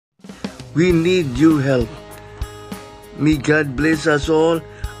We need your help. May God bless us all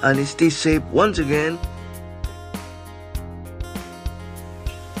and stay safe once again.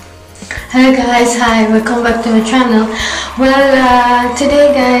 Hello guys, hi, welcome back to my channel. Well,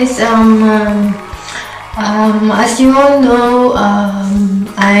 today guys, as you all know,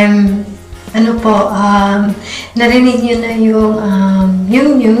 narinig nyo na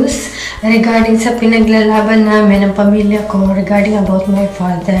yung news regarding sa pinaglalaban namin ng pamilya ko regarding about my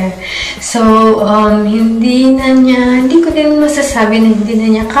father. So, hindi ko din masasabi na hindi na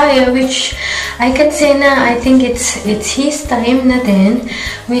niya kaya, which I can say na I think it's his time na din,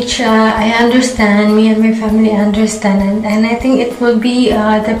 which I understand, me and my family understand, and I think it will be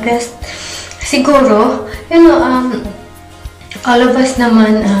the best siguro, all of us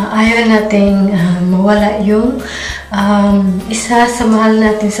naman, ayaw nating mawala yung isa sa mahal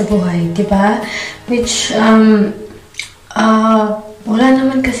natin sa buhay, diba? Which, wala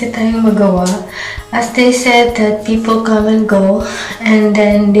naman kasi tayong magawa. As they said that people come and go, and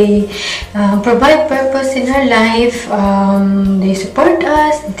then they provide purpose in our life. They support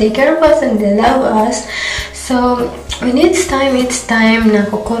us, they take care of us, and they love us. So, when it's time na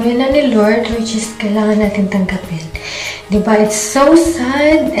kukunin na ni Lord, which is kailangan natin tanggapin. Diba? It's so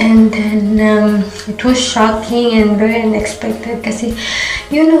sad, and then it was shocking and very unexpected kasi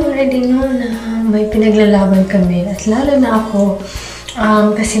already know na may pinaglalaban kami, at lalo na ako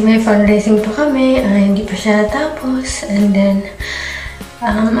kasi may fundraising pa kami, hindi pa siya natapos, and then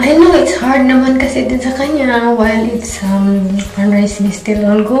I know it's hard naman kasi din sa kanya while it's fundraising is still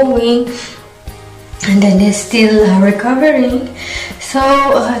ongoing, and then he's still recovering. So,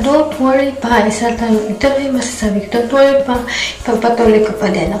 don't worry pa. Ito lang yung masasabi ko. Don't worry pa. Ipagpatuloy ko pa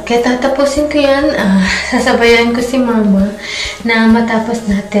din. Okay, tatapusin ko yan. Sasabayan ko si Mama na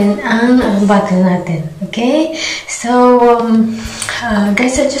matapos natin ang battle natin. Okay? So,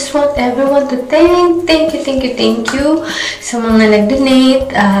 guys, I just want everyone to thank you sa mga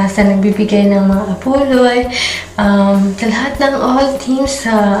nag-donate, sa nagbibigay ng mga apuloy, sa lahat ng all teams,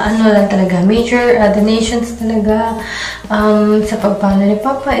 lang talaga, major donations talaga, sa pagpano ni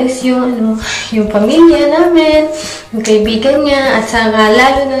Papa is yung pamilya namin, yung kaibigan niya, at sa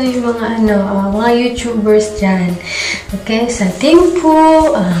lalo na yung mga YouTubers dyan. Okay, sa Team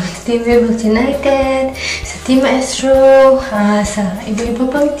Po, Team Rebels United, sa Team Astro, sa iba-iba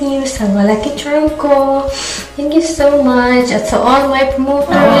pang teams, sa Malaki Charm ko. Thank you so much. At sa all my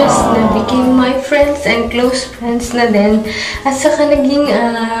promoters na became my friends and close friends na din. At saka naging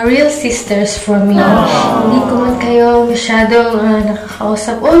real sisters for me. Hindi ko man kayo masyadong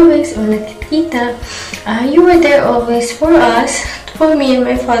nakakausap always o nakikita. You were there always for us, for me and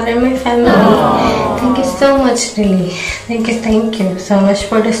my father and my family. Thank you so much, really. Thank you so much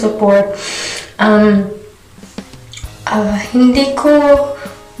for the support. Hindi ko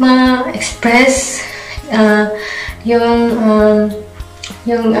ma-express yung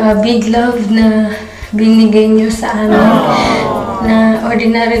big love na binigay nyo sa amin, na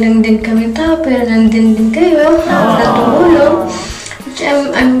ordinary lang din kami tao, pero nandun din kayo na tumulong, which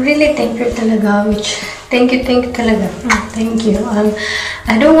I'm really thankful talaga, thank you talaga. Thank you.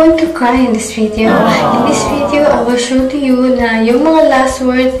 I don't want to cry in this video. In this video, I will show to you na yung mga last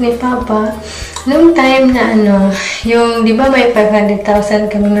words ni Papa nung time na yung, di ba may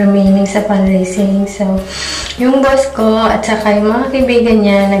 500,000 kaming remaining sa fundraising. So, yung boss ko at saka yung mga kaibigan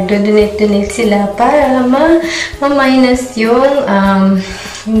niya, nagdo-donate sila para ma-minus yung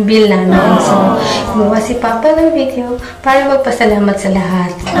bill namin. So, gumawa si Papa ng video para magpasalamat sa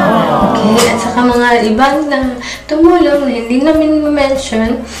lahat. Okay? At saka mga ibang na tumulong na hindi namin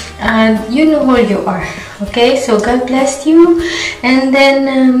ma-mention, you know who you are. Okay? So, God bless you. And then,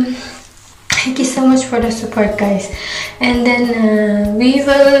 thank you so much for the support, guys. And then, we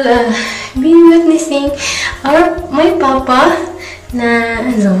will be witnessing my Papa na,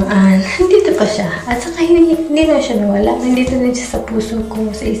 nandito pa siya. At saka, hindi na siya nawala. Nandito na siya sa puso ko,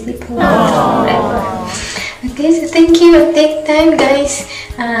 sa isip ko, forever. Okay, so thank you. Take time, guys.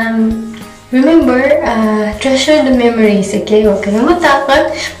 Remember, treasure the memories, okay? Huwag kayong matakot.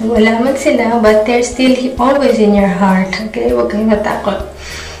 Wala man sila, but they're still always in your heart, okay? Huwag kayong matakot.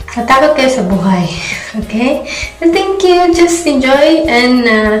 Matakot kayo sa buhay. Okay? So, thank you. Just enjoy. And,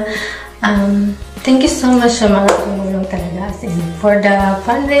 thank you so much sa mga tumulong talaga. For the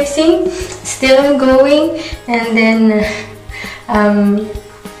fundraising, still ongoing. And then,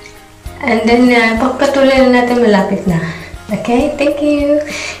 pagpatuloy na natin, malapit na. Okay? Thank you.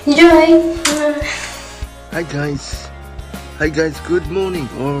 Enjoy. Hi guys. Good morning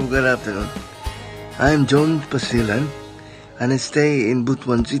or good afternoon. I'm John Pasilan, and I stay in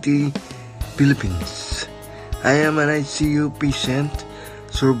Butuan City, Philippines. I am an ICU patient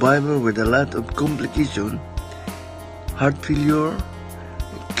survivor with a lot of complication, heart failure,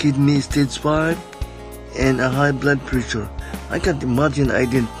 kidney stage 5, and a high blood pressure. I can't imagine I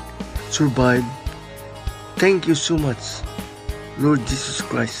didn't survive. Thank you so much, Lord Jesus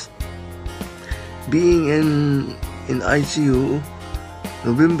Christ. Being in ICU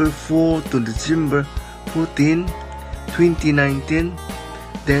November 4 to December 14, 2019,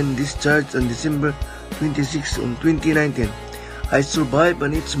 then discharged on December 26 on 2019. I survived,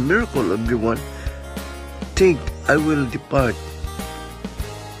 and it's a miracle. Everyone think I will depart.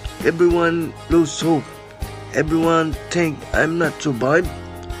 Everyone lose hope. Everyone think I'm not survived,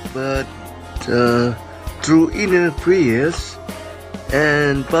 but through inner prayers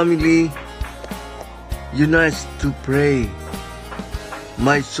and family unites to pray,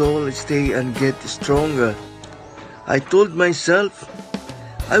 my soul stay and get stronger. I told myself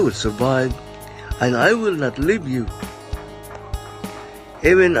I will survive and I will not leave you.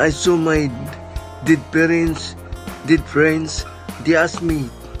 Even I saw my dead parents, dead friends, they asked me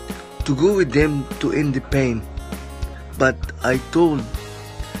to go with them to end the pain. But I told,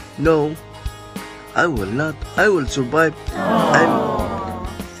 no, I will not. I will survive.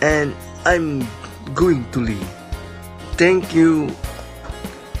 I'm going to live. Thank you,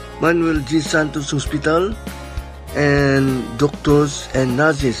 Manuel G. Santos Hospital and doctors and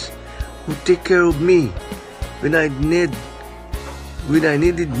nurses who take care of me when I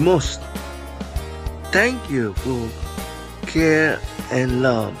needed most. Thank you for care and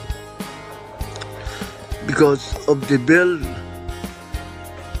love. Because of the bill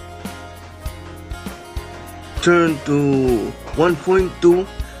turned to 1.2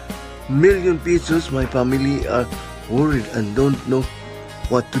 million pesos, my family are worried and don't know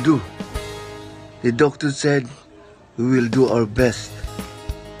what to do. The doctor said we will do our best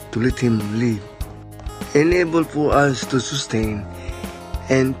to let him live, enable for us to sustain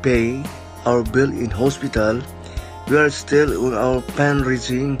and pay our bill in hospital. We are still on our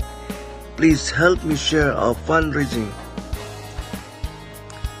fundraising. Please help me share our fundraising.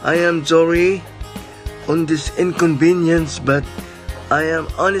 I am sorry on this inconvenience, but I am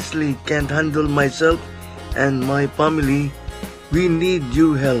honestly can't handle myself and my family. We need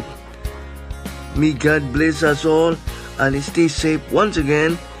your help. May God bless us all and stay safe. Once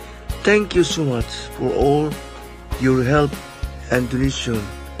again, thank you so much for all your help and donation.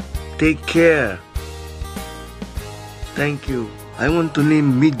 Take care. Thank you. I want to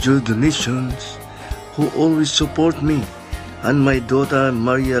name major donations who always support me and my daughter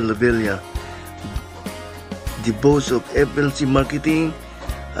Maria Lovella, the boss of FLC Marketing,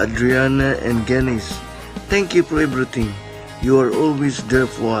 Adriana and Ganis. Thank you for everything. You are always there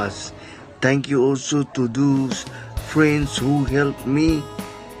for us. Thank you also to those friends who helped me.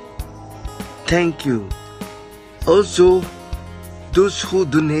 Thank you. Also, those who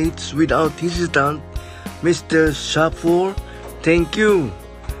donate without hesitant, Mr. Shafor, thank you.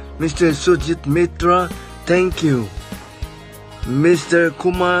 Mr. Sujit Mitra, thank you. Mr.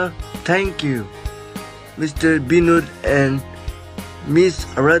 Kumar, thank you. Mr. Binud and Miss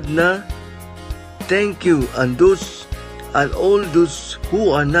Aradna, thank you. And those and all those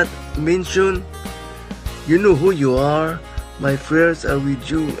who are not mentioned, you know who you are. My prayers are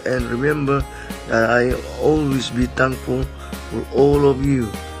with you, and remember that I always be thankful for all of you.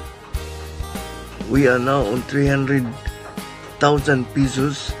 We are now on 300,000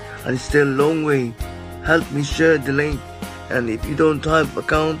 pesos and still a long way. Help me share the link, and if you don't have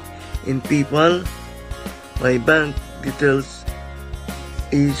account in PayPal, my bank details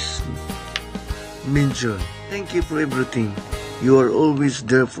is mentioned. Thank you for everything. You are always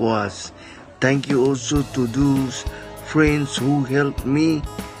there for us. Thank you also to those friends who helped me.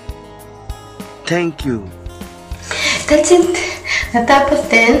 Thank you. That's it. Natapos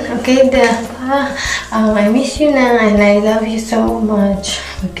din. Okay, I miss you na and I love you so much.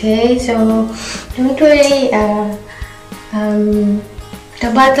 Okay, so don't worry. The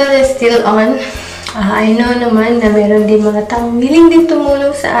battle is still on. I know naman na meron din mga taong willing din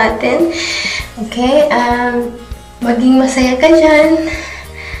tumulong sa atin. Okay, maging masaya ka dyan.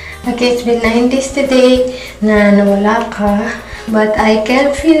 Okay, it's been 9 days today na nawala ka. But I can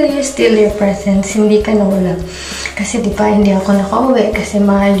feel you still your presence. Hindi ka nawala. Kasi di ba hindi ako nakauwi kasi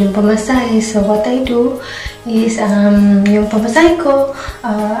mahal yung pamasahe. So what I do is yung pamasahe ko,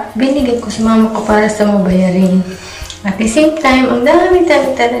 binigay ko sa mama ko para sa mabayarin. At the same time, ang dami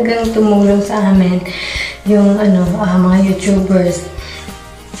talagang tumulong sa amin. Yung mga YouTubers.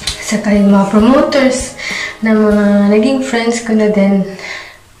 Saka yung mga promoters na mga naging friends ko na din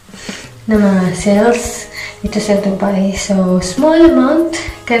na mga sales ito sa Dubai. So small amount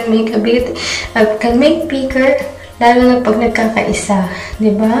can make bigger Lalo na pag nagkakaisa,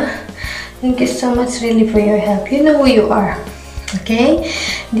 di ba? Thank you so much really for your help. You know who you are. Okay?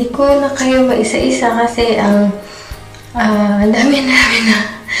 Di ko na kayo maisa-isa kasi ang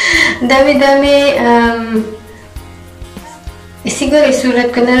dami-dami siguro isulat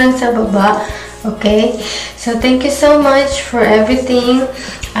ko na lang sa baba. Okay? So, thank you so much for everything.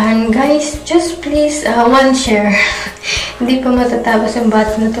 And guys, just please, one share. Hindi pa matatapos yung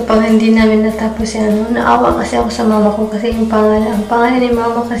battle na to pag hindi namin natapos yan. Naawa kasi ako sa mama ko kasi ang pangalan ni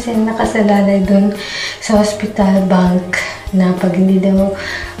mama kasi nakasalalay dun sa hospital bank na pag hindi daw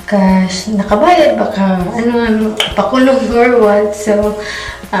cash nakabayad baka pakulong or what. So,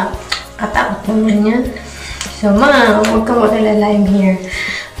 katakot naman yan. So, ma, huwag kang mag-alala, I'm here.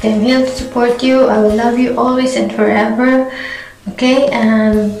 Okay, I'm here to support you. I will love you always and forever. Okay?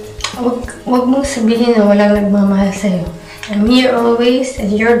 Wag mong sabihin na walang nagmamahal sa'yo. I'm here always as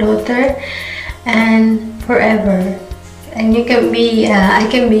your daughter and forever. And you can be, I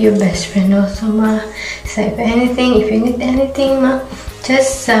can be your best friend also, ma. So if you need anything, ma,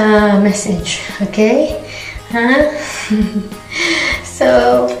 just message. Okay? Huh? So,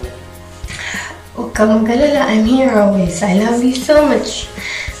 huwag kang mag-alala. I'm here always. I love you so much.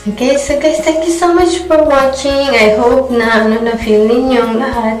 Okay, so guys, thank you so much for watching. I hope na na-feel ninyong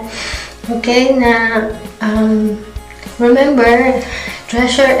lahat. Okay, na remember,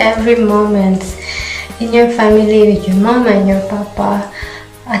 treasure every moment in your family with your mama and your papa.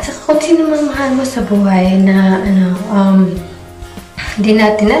 At saka kung sino man mahal mo sa buhay na di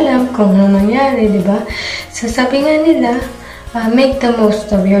natin alam kung ano mangyari, di ba? So sabi nga nila, make the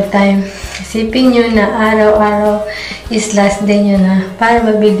most of your time. Isipin nyo na araw-araw is last day nyo na para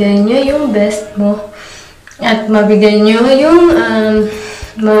mabigay nyo yung best mo at mabigay nyo yung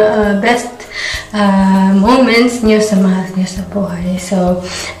best moments nyo sa mahal nyo sa buhay. So,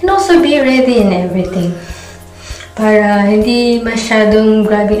 and also be ready in everything para hindi masyadong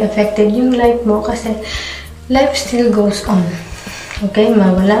grabe affected yung life mo kasi life still goes on. Okay?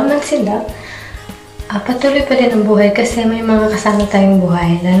 Mawala man sila, patuloy pa rin ang buhay kasi may mga kasama tayong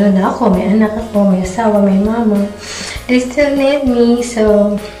buhay. Lalo na ako, may anak ako, may asawa, may mama. They still need me.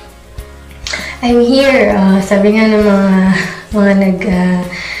 So, I'm here. Sabi nga ng mga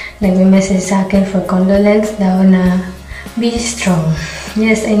nag-message sa akin for condolence daw na be strong.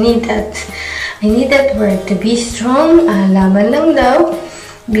 Yes, I need that. I need that word to be strong. Laban lang daw.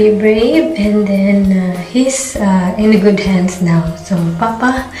 Be brave, and then he's in good hands now. So,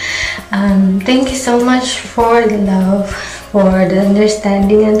 Papa, thank you so much for the love, for the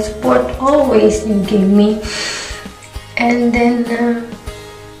understanding and support always you give me. And then,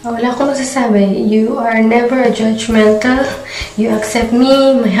 wala akong masasabi. You are never judgmental. You accept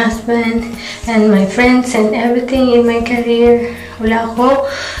me, my husband, and my friends, and everything in my career. Wala ako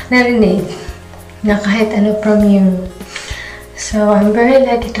narinig na kahit ano from you. So, I'm very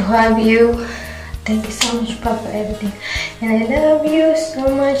lucky to have you. Thank you so much, Papa, for everything. And I love you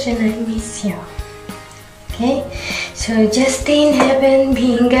so much and I miss you. Okay? So, just stay in heaven,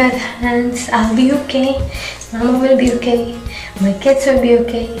 be in God's hands. I'll be okay. Mama will be okay. My kids will be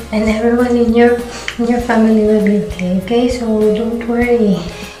okay. And everyone in your family will be okay. Okay? So, don't worry.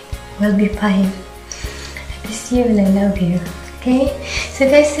 We'll be fine. I miss you and I love you. Okay, so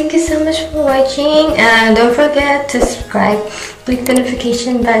guys, thank you so much for watching. Don't forget to subscribe, click the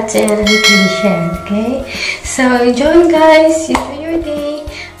notification button, and please share. Okay, so enjoy, guys. Enjoy your day.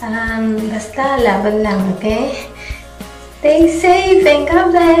 Basta laban lang. Okay, stay safe and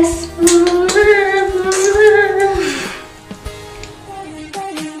God bless.